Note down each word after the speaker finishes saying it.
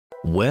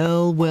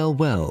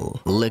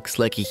Well, looks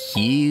like a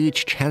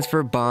huge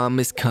transfer bomb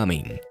is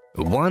coming.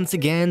 Once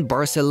again,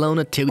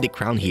 Barcelona took the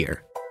crown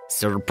here.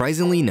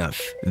 Surprisingly enough,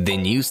 the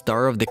new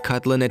star of the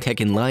Catalan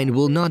attacking line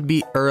will not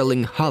be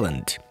Erling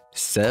Haaland,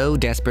 so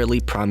desperately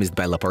promised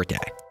by Laporta.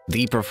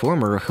 The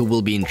performer who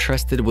will be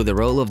entrusted with the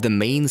role of the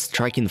main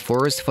striking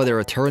force for the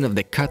return of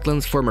the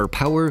Catalans' former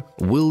power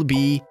will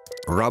be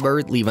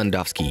Robert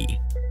Lewandowski.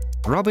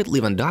 Robert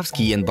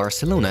Lewandowski and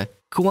Barcelona,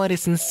 quite a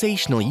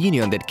sensational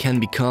union that can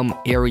become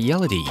a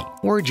reality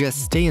or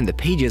just stay in the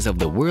pages of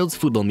the world's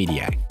football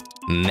media.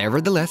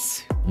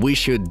 Nevertheless, we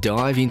should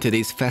dive into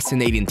this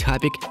fascinating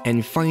topic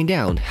and find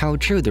out how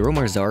true the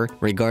rumors are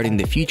regarding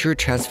the future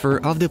transfer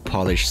of the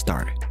Polish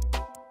star.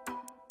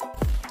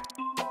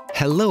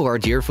 Hello, our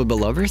dear football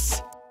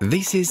lovers!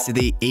 This is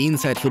the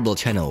Inside Football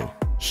channel.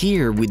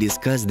 Here we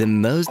discuss the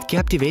most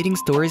captivating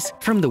stories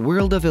from the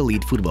world of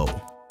elite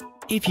football.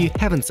 If you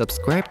haven't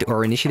subscribed to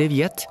our initiative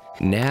yet,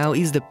 now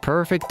is the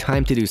perfect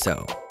time to do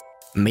so.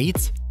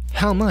 Mates,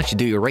 how much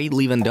do you rate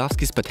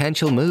Lewandowski's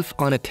potential move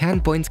on a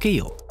 10-point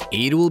scale?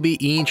 It will be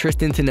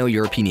interesting to know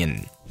your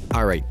opinion.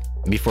 Alright,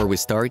 before we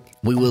start,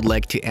 we would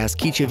like to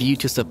ask each of you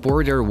to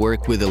support our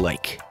work with a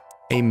like.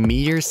 A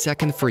mere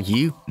second for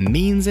you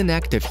means an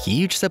act of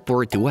huge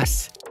support to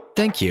us.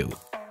 Thank you.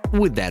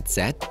 With that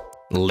said,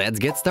 let's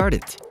get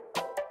started.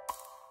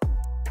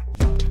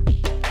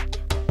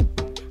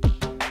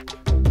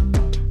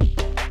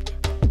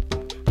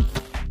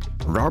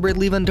 Robert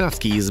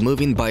Lewandowski is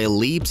moving by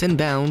leaps and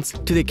bounds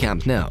to the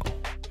Camp Nou.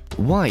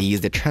 Why is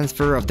the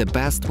transfer of the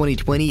best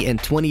 2020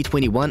 and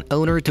 2021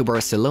 owner to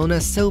Barcelona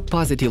so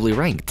positively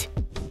ranked?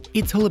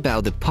 It's all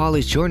about the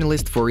Polish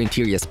journalist for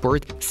Interior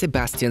Sport,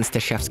 Sebastian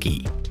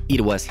Staszewski. It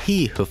was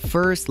he who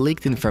first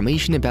leaked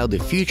information about the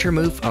future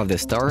move of the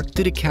star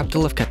to the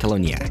capital of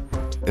Catalonia.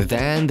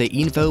 Then the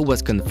info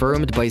was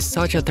confirmed by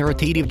such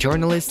authoritative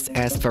journalists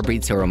as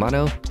Fabrizio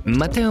Romano,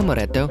 Matteo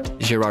Moretto,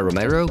 Gerard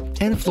Romero,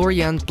 and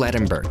Florian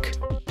Plettenberg.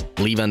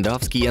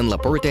 Lewandowski and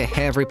Laporta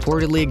have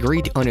reportedly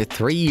agreed on a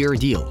 3-year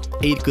deal.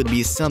 It could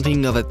be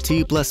something of a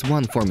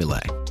 2+1 formula.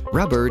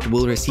 Robert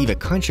will receive a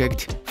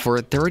contract for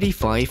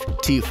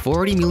 35 to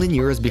 40 million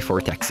euros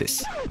before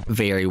taxes.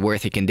 Very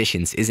worthy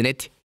conditions, isn't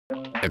it?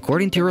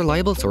 According to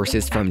reliable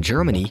sources from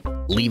Germany,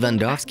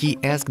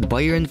 Lewandowski asked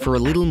Bayern for a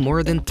little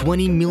more than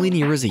 20 million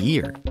euros a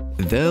year,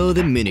 though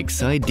the Munich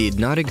side did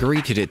not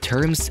agree to the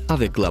terms of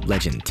the club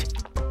legend.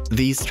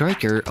 The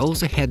striker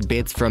also had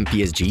bids from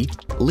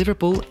PSG,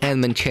 Liverpool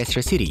and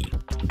Manchester City,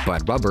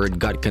 but Robert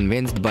got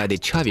convinced by the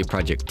Xavi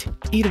project.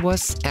 It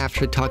was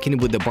after talking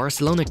with the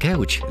Barcelona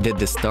coach that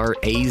the star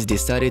ace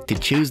decided to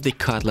choose the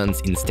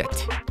Catalans instead.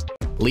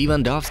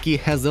 Lewandowski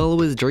has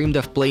always dreamed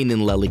of playing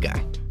in La Liga.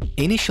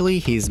 Initially,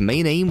 his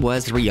main aim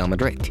was Real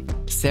Madrid.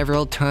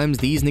 Several times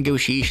these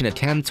negotiation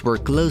attempts were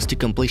close to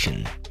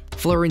completion.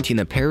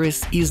 Florentino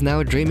Perez is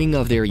now dreaming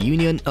of their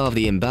union of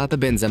the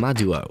Mbappe-Benzema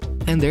duo,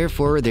 and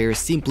therefore there's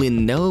simply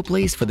no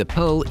place for the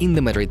Pole in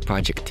the Madrid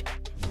project.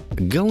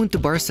 Going to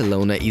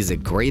Barcelona is a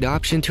great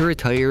option to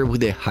retire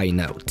with a high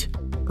note.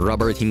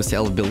 Robert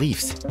himself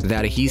believes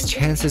that his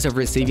chances of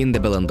receiving the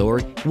Ballon d'Or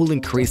will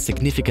increase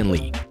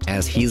significantly,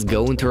 as he's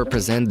going to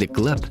represent the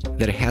club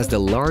that has the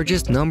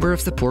largest number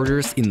of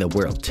supporters in the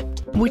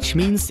world, which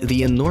means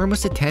the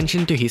enormous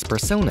attention to his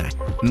persona,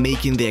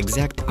 making the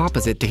exact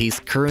opposite to his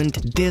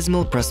current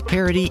dismal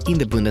prosperity in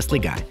the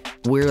Bundesliga,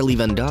 where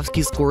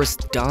Lewandowski scores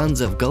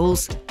tons of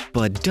goals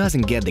but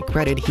doesn't get the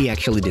credit he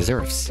actually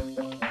deserves.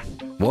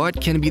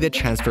 What can be the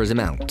transfer's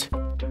amount?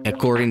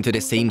 According to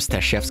the same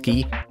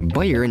Staszewski,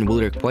 Bayern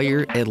will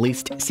require at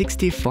least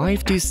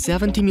 65 to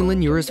 70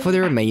 million euros for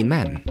their main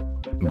man.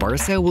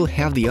 Barca will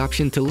have the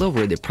option to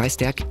lower the price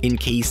tag in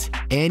case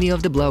any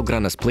of the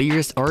Blaugrana's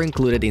players are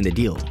included in the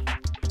deal.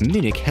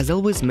 Munich has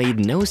always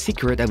made no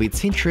secret of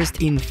its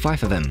interest in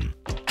 5 of them: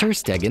 Ter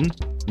Stegen,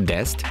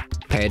 Dest,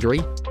 Pedri,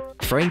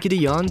 Frankie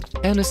de Jong,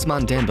 and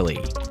Ousmane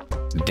Dembele.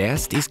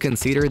 Dest is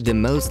considered the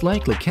most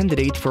likely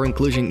candidate for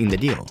inclusion in the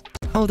deal.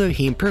 Although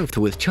he improved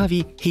with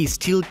Xavi, he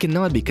still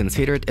cannot be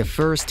considered a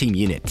first-team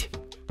unit.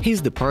 His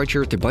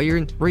departure to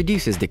Bayern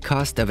reduces the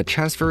cost of a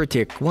transfer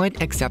to a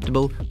quite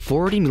acceptable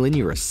 40 million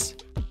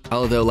euros.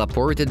 Although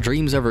Laporta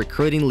dreams of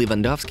recruiting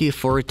Lewandowski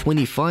for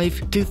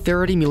 25 to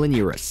 30 million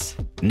euros,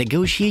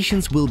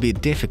 negotiations will be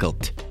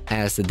difficult,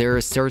 as there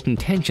are certain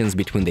tensions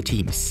between the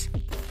teams.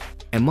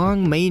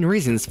 Among main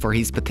reasons for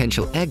his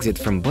potential exit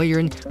from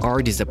Bayern are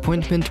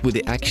disappointment with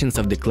the actions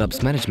of the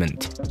club's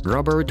management.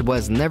 Robert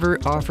was never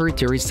offered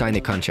to resign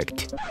a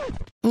contract.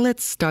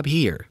 Let's stop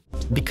here,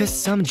 because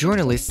some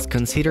journalists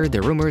consider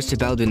the rumors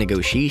about the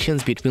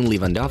negotiations between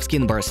Lewandowski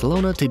and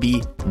Barcelona to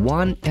be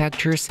one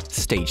actor's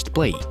staged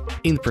play.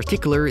 In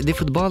particular, the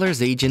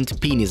footballer's agent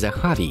Pini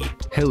Zahavi,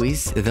 who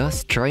is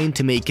thus trying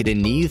to make it a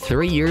new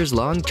 3 years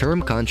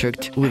long-term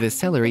contract with a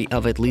salary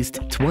of at least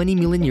 20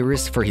 million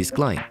euros for his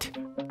client.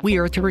 We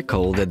are to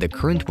recall that the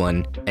current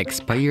one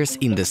expires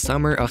in the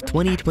summer of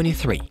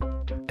 2023.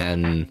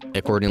 And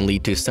accordingly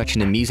to such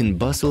an amusing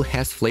bustle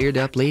has flared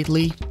up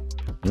lately,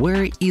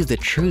 where is the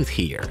truth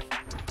here?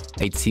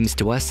 It seems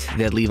to us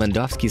that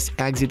Lewandowski's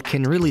exit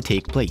can really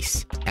take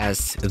place,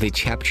 as the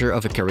chapter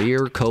of a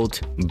career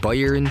called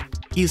Bayern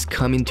is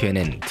coming to an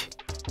end.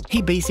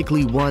 He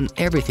basically won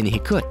everything he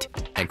could,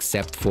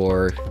 except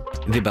for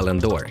the Ballon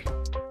d'Or.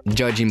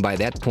 Judging by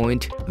that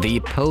point,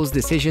 the Poe's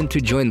decision to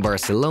join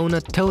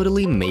Barcelona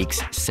totally makes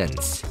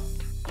sense.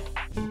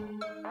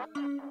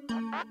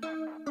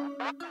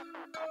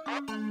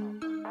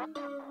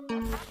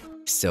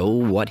 So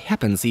what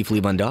happens if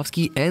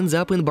Lewandowski ends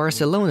up in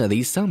Barcelona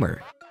this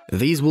summer?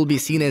 This will be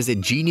seen as a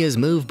genius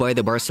move by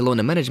the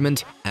Barcelona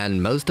management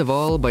and most of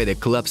all by the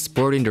club's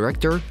sporting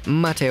director,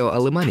 Matteo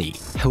Alemany,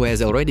 who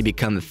has already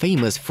become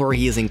famous for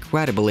his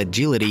incredible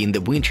agility in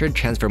the winter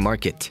transfer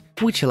market,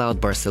 which allowed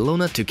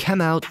Barcelona to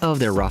come out of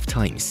their rough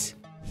times.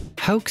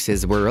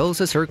 Hoaxes were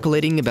also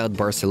circulating about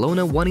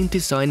Barcelona wanting to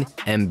sign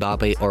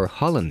Mbappe or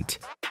Haaland,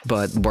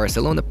 but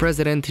Barcelona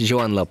president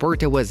Joan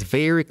Laporta was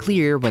very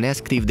clear when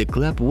asked if the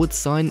club would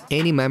sign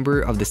any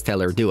member of the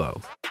stellar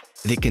duo.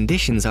 The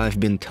conditions I've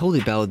been told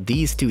about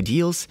these two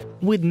deals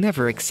would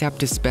never accept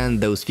to spend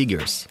those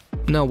figures.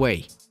 No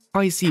way.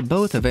 I see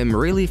both of them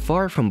really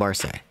far from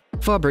Barca.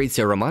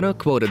 Fabrizio Romano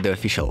quoted the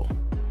official.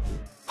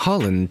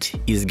 Haaland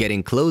is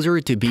getting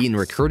closer to being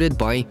recruited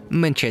by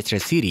Manchester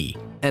City,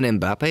 and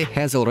Mbappe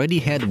has already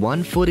had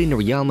one foot in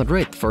Real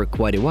Madrid for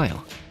quite a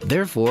while.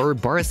 Therefore,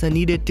 Barca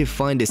needed to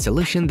find a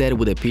solution that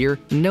would appear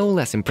no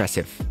less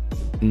impressive.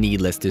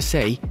 Needless to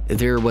say,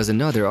 there was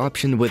another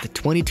option with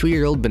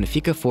 22-year-old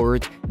Benfica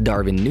forward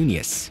Darwin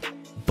Núñez.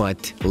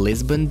 But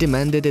Lisbon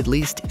demanded at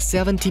least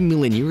 70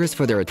 million euros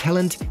for their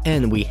talent,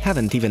 and we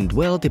haven't even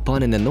dwelt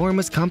upon an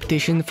enormous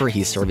competition for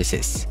his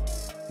services.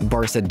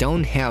 Barca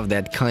don't have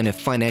that kind of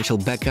financial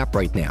backup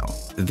right now.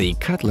 The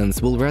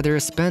Catalans will rather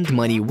spend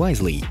money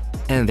wisely,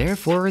 and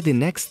therefore the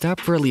next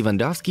stop for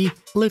Lewandowski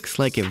looks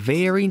like a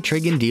very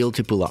intriguing deal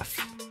to pull off.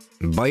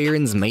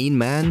 Bayern's main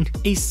man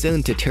is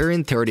soon to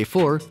turn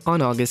 34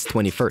 on August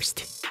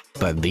 21st.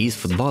 But this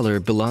footballer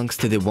belongs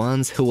to the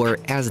ones who are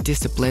as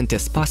disciplined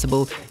as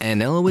possible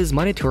and always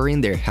monitoring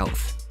their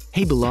health.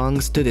 He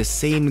belongs to the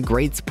same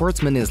great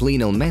sportsmen as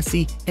Lionel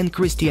Messi and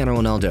Cristiano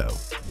Ronaldo.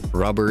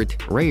 Robert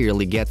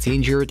rarely gets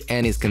injured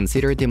and is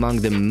considered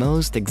among the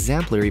most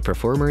exemplary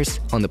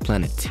performers on the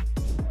planet.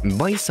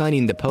 By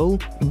signing the Poe,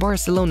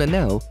 Barcelona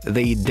know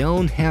they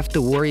don't have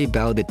to worry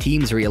about the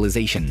team's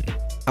realization.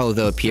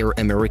 Although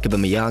Pierre-Emerick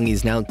Aubameyang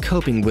is now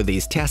coping with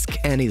his task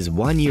and is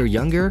 1 year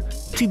younger,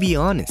 to be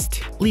honest,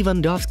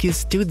 Lewandowski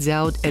stood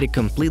out at a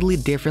completely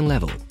different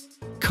level.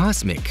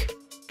 Cosmic.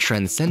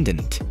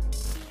 Transcendent.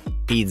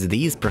 It's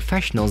these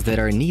professionals that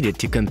are needed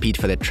to compete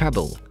for the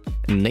treble.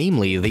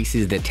 Namely, this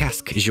is the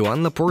task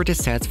Joan Laporta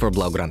sets for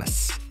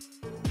Blaugranas.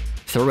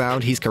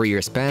 Throughout his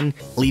career span,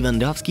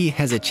 Lewandowski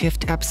has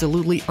achieved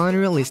absolutely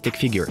unrealistic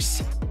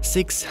figures: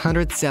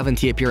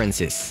 670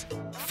 appearances,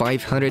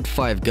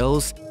 505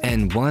 goals,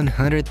 and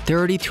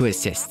 132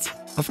 assists.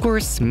 Of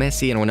course,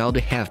 Messi and Ronaldo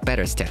have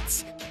better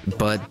stats,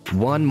 but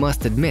one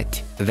must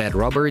admit that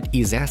Robert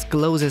is as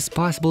close as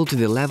possible to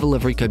the level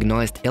of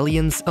recognized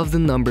aliens of the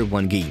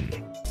 #1 game.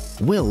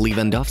 Will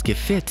Lewandowski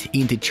fit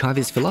into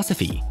Xavi's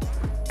philosophy?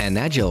 An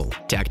agile,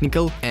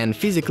 technical, and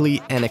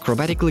physically and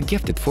acrobatically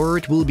gifted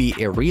forward will be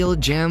a real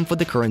gem for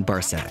the current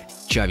Barca.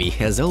 Xavi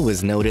has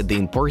always noted the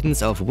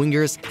importance of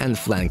wingers and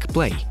flank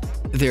play.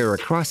 There are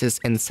crosses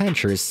and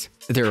centers,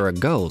 there are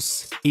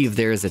goals, if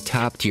there is a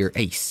top-tier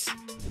ace.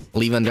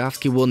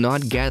 Lewandowski will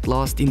not get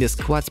lost in the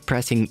squad's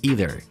pressing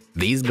either.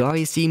 This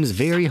guy seems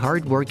very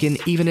hard-working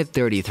even at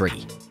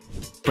 33.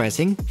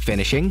 Pressing,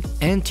 finishing,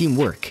 and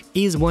teamwork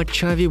is what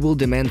Xavi will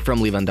demand from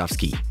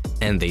Lewandowski,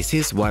 and this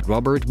is what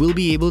Robert will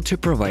be able to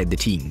provide the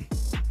team.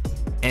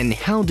 And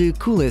how do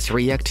culés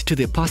react to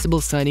the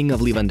possible signing of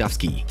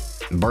Lewandowski?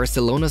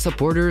 Barcelona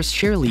supporters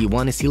surely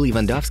want to see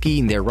Lewandowski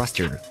in their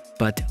roster,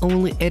 but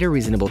only at a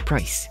reasonable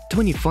price,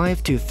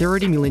 25 to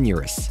 30 million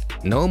euros,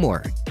 no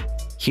more.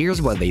 Here's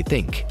what they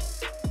think.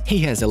 He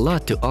has a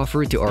lot to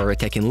offer to our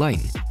attacking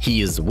line.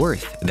 He is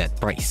worth that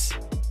price.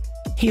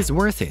 He's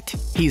worth it.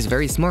 He's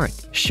very smart,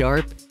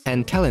 sharp,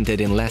 and talented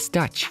in last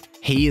touch.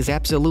 He is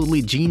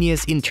absolutely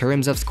genius in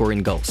terms of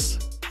scoring goals.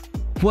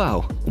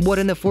 Wow, what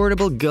an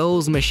affordable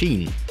goals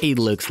machine! It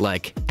looks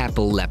like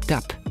Apple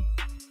laptop.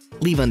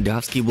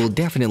 Lewandowski will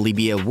definitely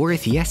be a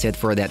worthy asset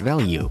for that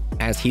value,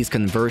 as his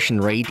conversion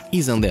rate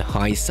is on the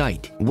high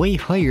side, way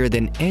higher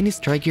than any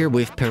striker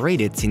we've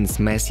paraded since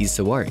Messi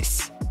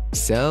Suarez.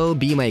 So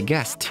be my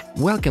guest,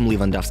 welcome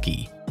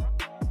Lewandowski.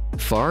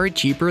 Far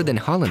cheaper than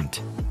Haaland.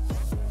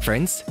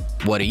 Friends,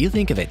 what do you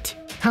think of it?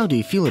 How do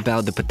you feel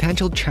about the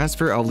potential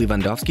transfer of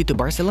Lewandowski to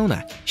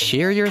Barcelona?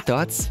 Share your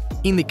thoughts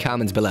in the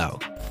comments below.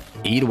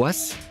 It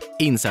was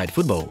Inside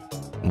Football.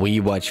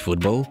 We watch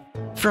football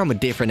from a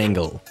different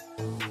angle.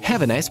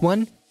 Have a nice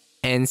one,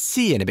 and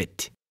see you in a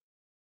bit.